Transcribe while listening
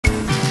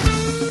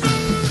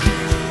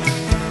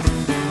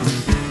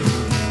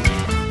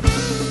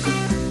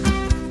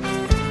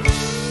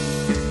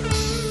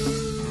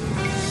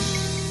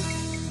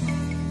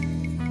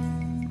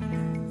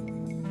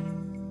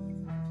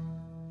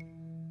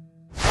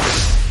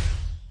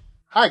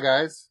Hi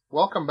guys,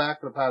 welcome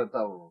back to the Padded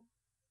Pedal Room.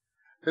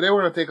 Today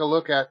we're going to take a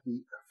look at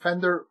the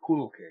Fender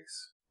Poodle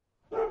case.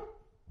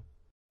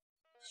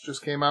 This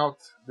just came out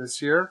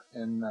this year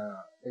in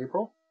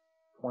April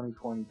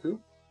 2022.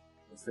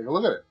 Let's take a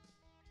look at it.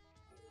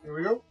 Here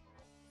we go.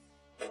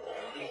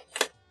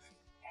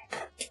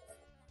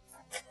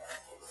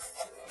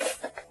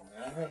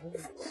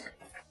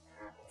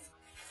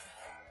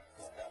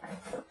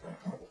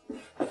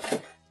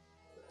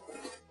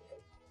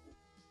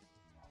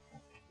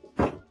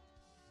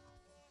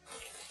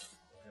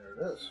 There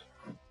it is.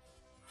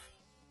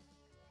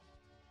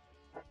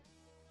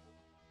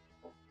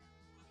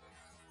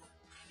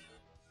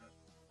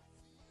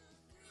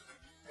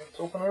 Let's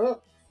open it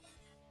up.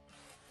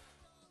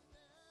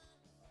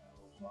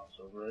 It's not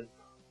so great.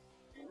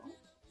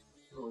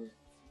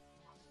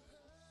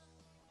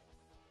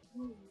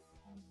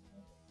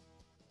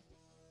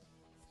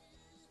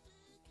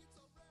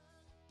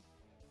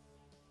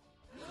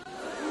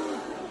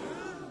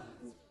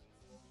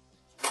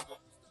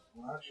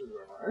 Latches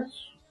are nice.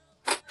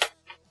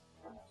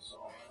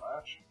 Solid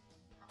latch.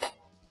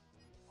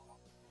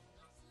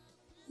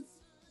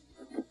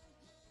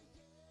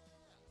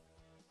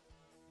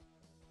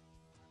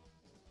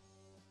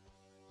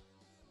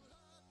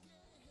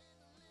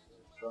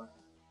 Try.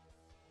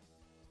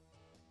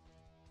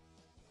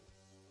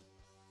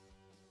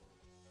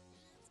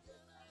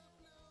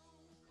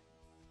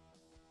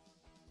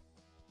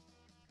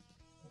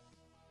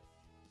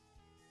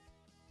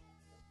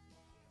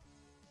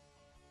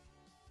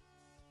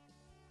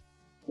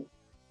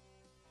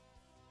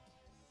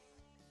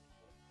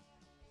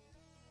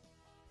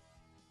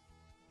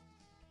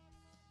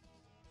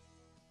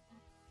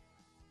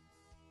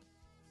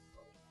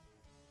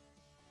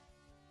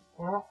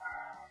 Well,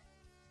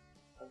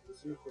 I have to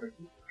see if we're going to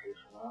keep the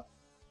case or not.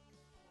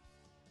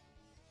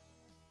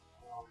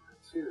 Well, you can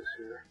see this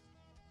here.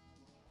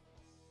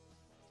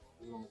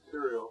 The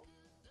material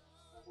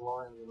has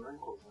lines and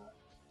wrinkles in it.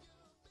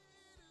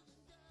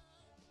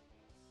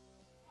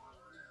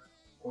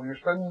 When you're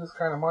spending this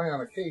kind of money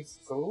on a case,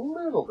 it's a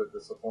little bit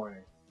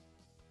disappointing.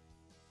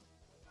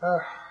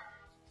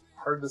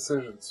 Hard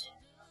decisions.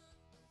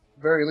 At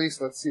the very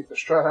least, let's see if the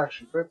strut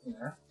actually fits in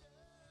there.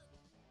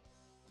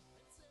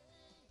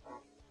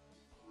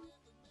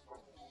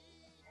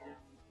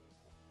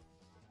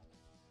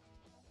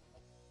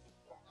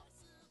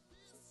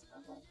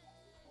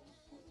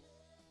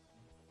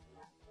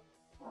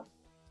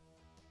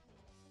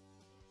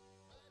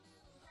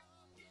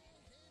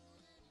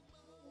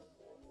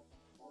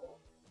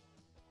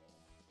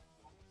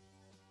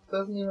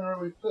 Doesn't even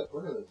really fit.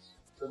 Look at this.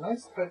 It's a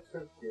nice tight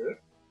fit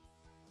here.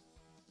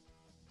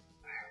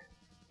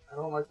 I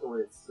don't like the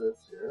way it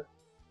sits here.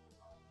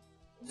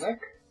 The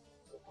neck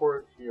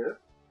support here.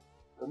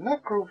 The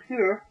neck groove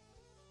here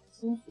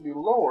seems to be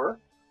lower,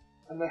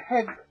 and the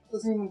head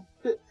doesn't even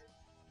fit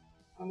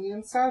on the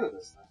inside of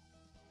this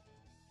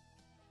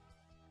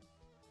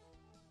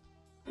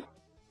thing.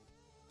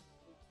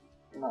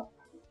 No.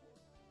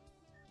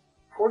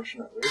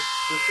 Fortunately,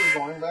 this is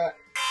going back.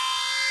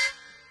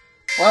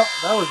 Well,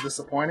 that was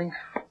disappointing.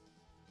 You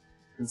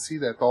can see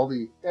that all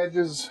the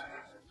edges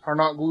are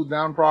not glued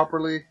down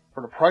properly.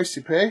 For the price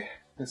you pay,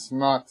 this is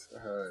not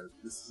a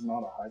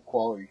high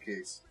quality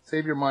case.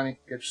 Save your money,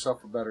 get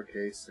yourself a better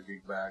case, a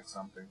gig bag,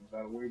 something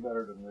way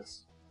better than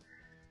this.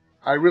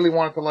 I really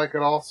wanted to like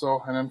it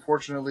also, and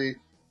unfortunately,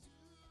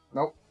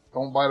 nope,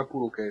 don't buy the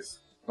Poodle case.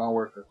 It's not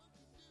worth it.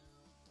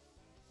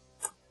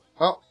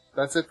 Well,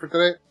 that's it for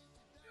today.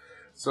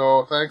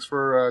 So thanks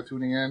for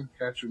tuning in.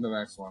 Catch you in the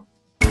next one.